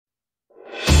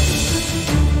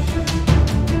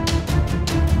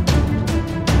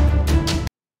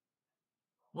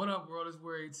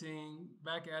We're 18,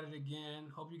 back at it again.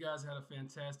 Hope you guys had a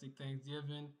fantastic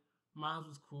Thanksgiving. Mine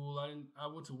was cool. I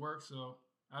went to work, so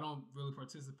I don't really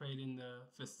participate in the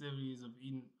festivities of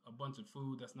eating a bunch of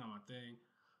food. That's not my thing.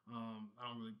 I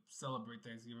don't really celebrate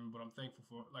Thanksgiving, but I'm thankful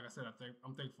for, like I said,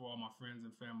 I'm thankful for all my friends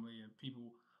and family and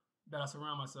people that I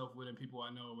surround myself with and people I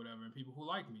know or whatever and people who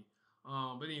like me.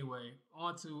 But anyway,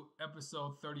 on to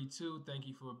episode 32. Thank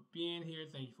you for being here.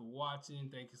 Thank you for watching.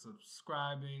 Thank you for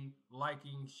subscribing,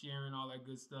 liking, sharing, all that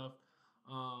good stuff.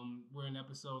 We're in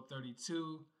episode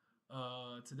 32.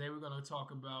 Today we're going to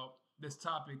talk about this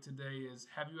topic today is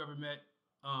have you ever met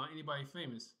anybody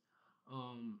famous?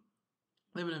 Um,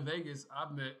 Living in Vegas,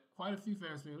 I've met quite a few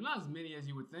famous people. Not as many as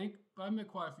you would think, but I've met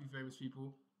quite a few famous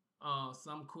people.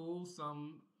 Some cool,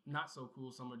 some not so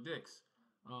cool, some are dicks.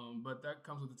 But that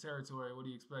comes with the territory. What do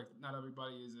you expect? Not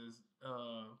everybody is as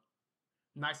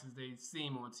nice as they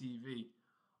seem on TV.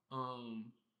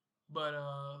 Um, but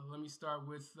let me start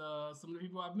with some of the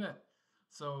people I've met.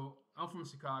 So I'm from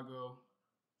Chicago,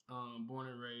 born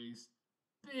and raised.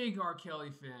 Big R. Kelly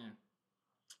fan.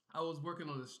 I was working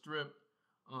on the strip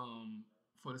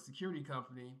for the security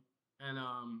company, and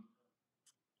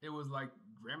it was like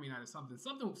Grammy night or something.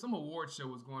 Some award show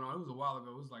was going on. It was a while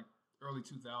ago. It was like early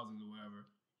 2000s or whatever.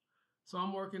 So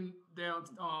I'm working on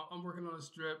the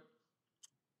strip,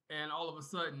 and all of a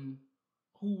sudden,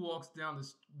 who walks down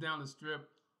the strip?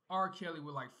 R. Kelly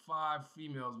with like five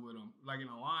females with him, like in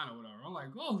a line or whatever. I'm like,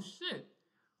 oh shit,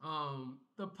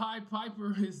 the Pied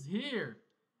Piper is here.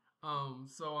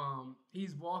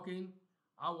 He's walking.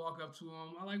 I walk up to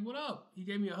him. I'm like, what up? He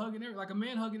gave me a hug and everything, like a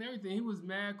man hugging everything. He was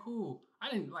mad cool. I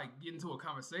didn't like get into a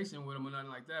conversation with him or nothing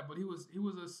like that, but he was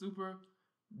a super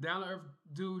down to earth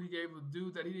dude. He gave a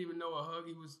dude that he didn't even know a hug.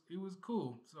 He was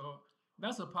cool. So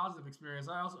that's a positive experience.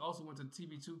 I also went to the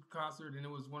TB2 concert, and it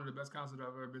was one of the best concerts I've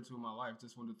ever been to in my life.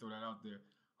 Just wanted to throw that out there.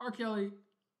 R. Kelly,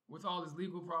 with all his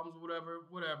legal problems,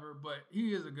 whatever, but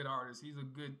he is a good artist. He's a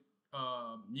good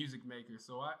music maker.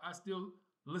 So I still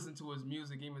listen to his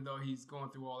music, even though he's going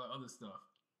through all that other stuff.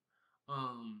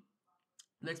 Um,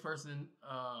 Next person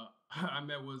I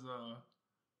met was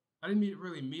I didn't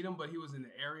really meet him, but he was in the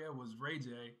area. Was Ray J.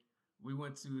 We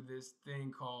went to this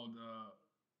thing called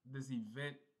this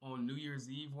event on New Year's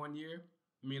Eve one year.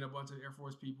 Me and a bunch of Air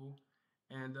Force people,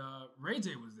 and Ray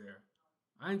J was there.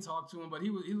 I didn't talk to him, but he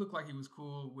looked like he was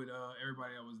cool with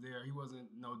everybody that was there. He wasn't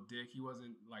no dick. He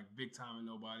wasn't like big time and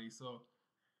nobody. So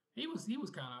he was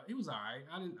all right.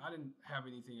 I didn't have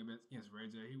anything against Ray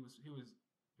J.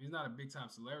 He's not a big time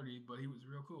celebrity, but he was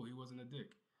real cool. He wasn't a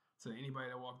dick to anybody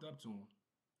that walked up to him.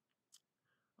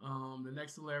 The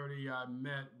next celebrity I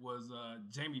met was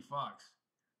Jamie Foxx.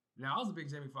 Now I was a big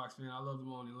Jamie Foxx fan. I loved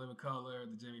him on In Living Color,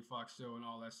 the Jamie Foxx show, and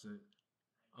all that shit.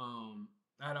 I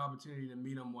had an opportunity to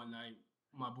meet him one night.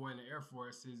 My boy in the Air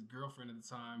Force, his girlfriend at the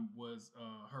time was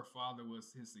her father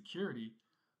was his security,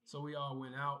 so we all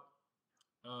went out.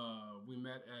 We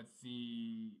met at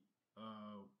the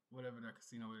whatever that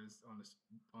casino is on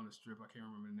the strip. I can't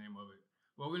remember the name of it.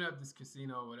 Well, we went at this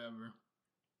casino or whatever,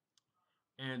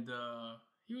 and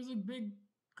he was a big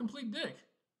complete dick.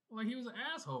 Like he was an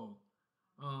asshole.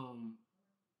 Um,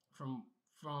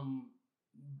 from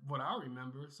what I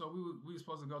remember. So we were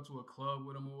supposed to go to a club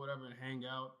with him or whatever and hang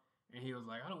out. And he was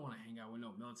like, I don't want to hang out with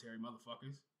no military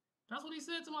motherfuckers. That's what he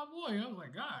said to my boy. And I was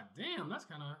like, God damn, that's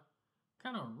kind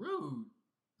of rude.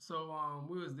 So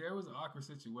we was there. It was an awkward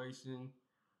situation.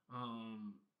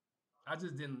 Um, I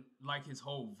just didn't like his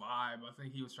whole vibe. I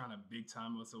think he was trying to big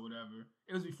time us or whatever.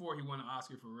 It was before he won an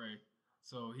Oscar for Ray,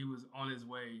 so he was on his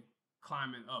way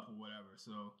climbing up or whatever.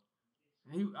 So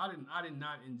I did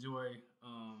not enjoy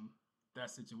that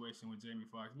situation with Jamie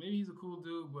Foxx. Maybe he's a cool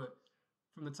dude, but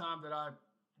from the time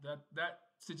that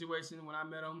situation when I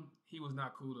met him, he was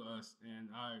not cool to us, and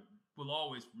I will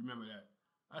always remember that.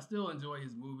 I still enjoy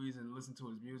his movies and listen to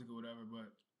his music or whatever,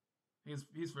 but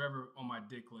he's forever on my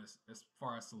dick list as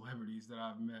far as celebrities that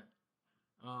I've met.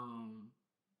 Um,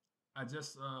 I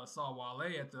just saw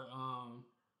Wale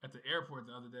at the airport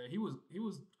the other day. He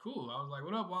was cool. I was like,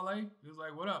 "What up, Wale?" He was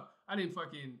like, "What up?" I didn't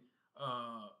fucking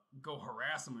go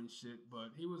harass him and shit,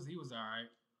 but he was all right.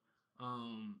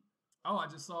 Um, oh, I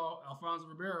just saw Alfonso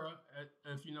Ribeira.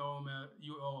 If you know him,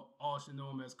 you all should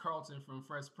know him as Carlton from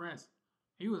Fresh Prince.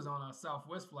 He was on a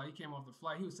Southwest flight. He came off the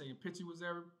flight. He was taking pictures with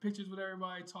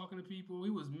everybody, talking to people. He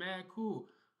was mad cool.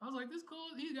 I was like, this cool.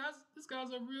 This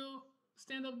guy's a real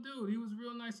stand up dude. He was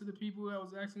real nice to the people that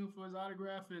was asking him for his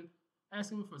autograph and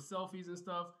asking him for selfies and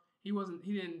stuff. He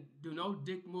didn't do no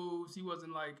dick moves. He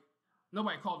wasn't like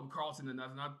nobody called him Carlton or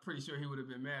nothing. I'm pretty sure he would have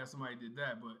been mad if somebody did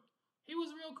that, but he was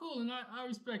real cool, and I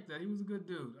respect that. He was a good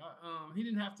dude. He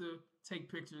didn't have to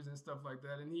take pictures and stuff like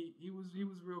that, and he was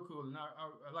real cool. And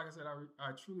like I said,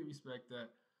 I truly respect that.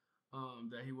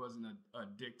 That he wasn't a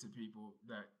dick to people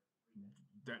that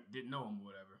didn't know him or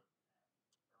whatever.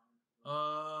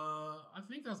 I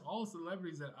think that's all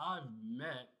celebrities that I've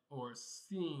met or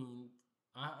seen.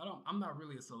 I don't. I'm not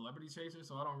really a celebrity chaser,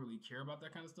 so I don't really care about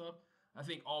that kind of stuff. I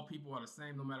think all people are the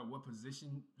same, no matter what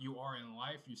position you are in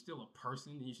life. You're still a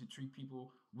person, and you should treat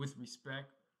people with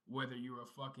respect, whether you're a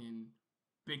fucking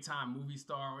big time movie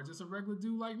star or just a regular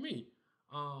dude like me.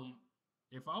 Um,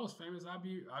 if I was famous, I'd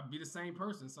be the same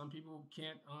person. Some people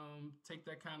can't take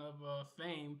that kind of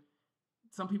fame.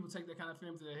 Some people take that kind of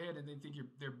fame to their head and they think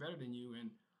they're better than you, and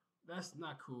that's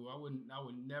not cool. I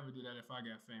would never do that if I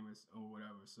got famous or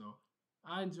whatever. So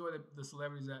I enjoy the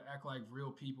celebrities that act like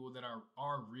real people, that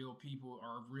are real people,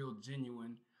 are real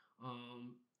genuine,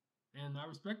 um, and I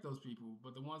respect those people.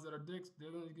 But the ones that are dicks,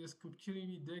 they're gonna just continue to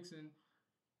be dicks and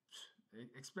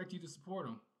expect you to support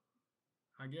them.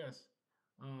 I guess.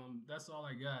 That's all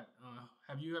I got.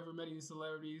 Have you ever met any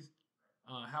celebrities?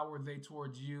 How were they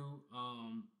towards you?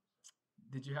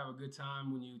 Did you have a good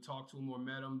time when you talked to them or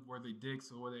met them? Were they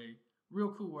dicks or were they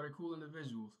real cool? Were they cool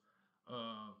individuals?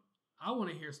 Uh, I want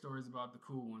to hear stories about the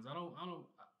cool ones. I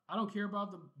don't care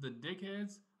about the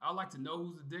dickheads. I like to know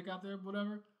who's the dick out there,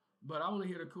 whatever. But I want to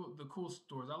hear the cool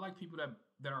stories. I like people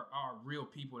that are real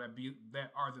people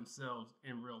that are themselves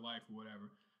in real life or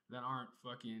whatever, that aren't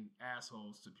fucking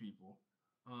assholes to people.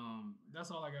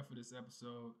 That's all I got for this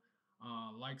episode.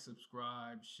 Like,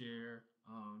 subscribe, share,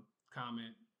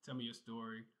 comment, tell me your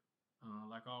story.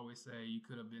 Like I always say, you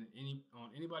could have been on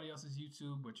anybody else's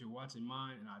YouTube, but you're watching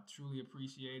mine, and I truly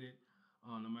appreciate it.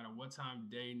 No matter what time,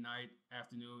 day, night,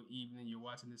 afternoon, evening, you're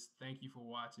watching this. Thank you for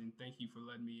watching. Thank you for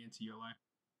letting me into your life,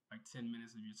 like 10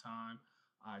 minutes of your time.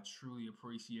 I truly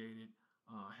appreciate it.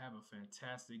 Have a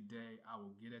fantastic day. I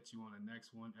will get at you on the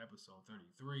next one, episode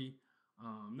 33.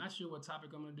 I'm not sure what topic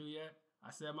I'm gonna do yet. I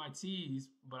said my tease,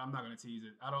 but I'm not gonna tease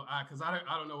it. I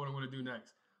don't know what I'm gonna do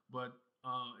next. But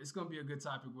it's gonna be a good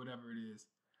topic, whatever it is.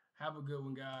 Have a good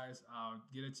one, guys. I'll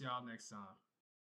get at y'all next time.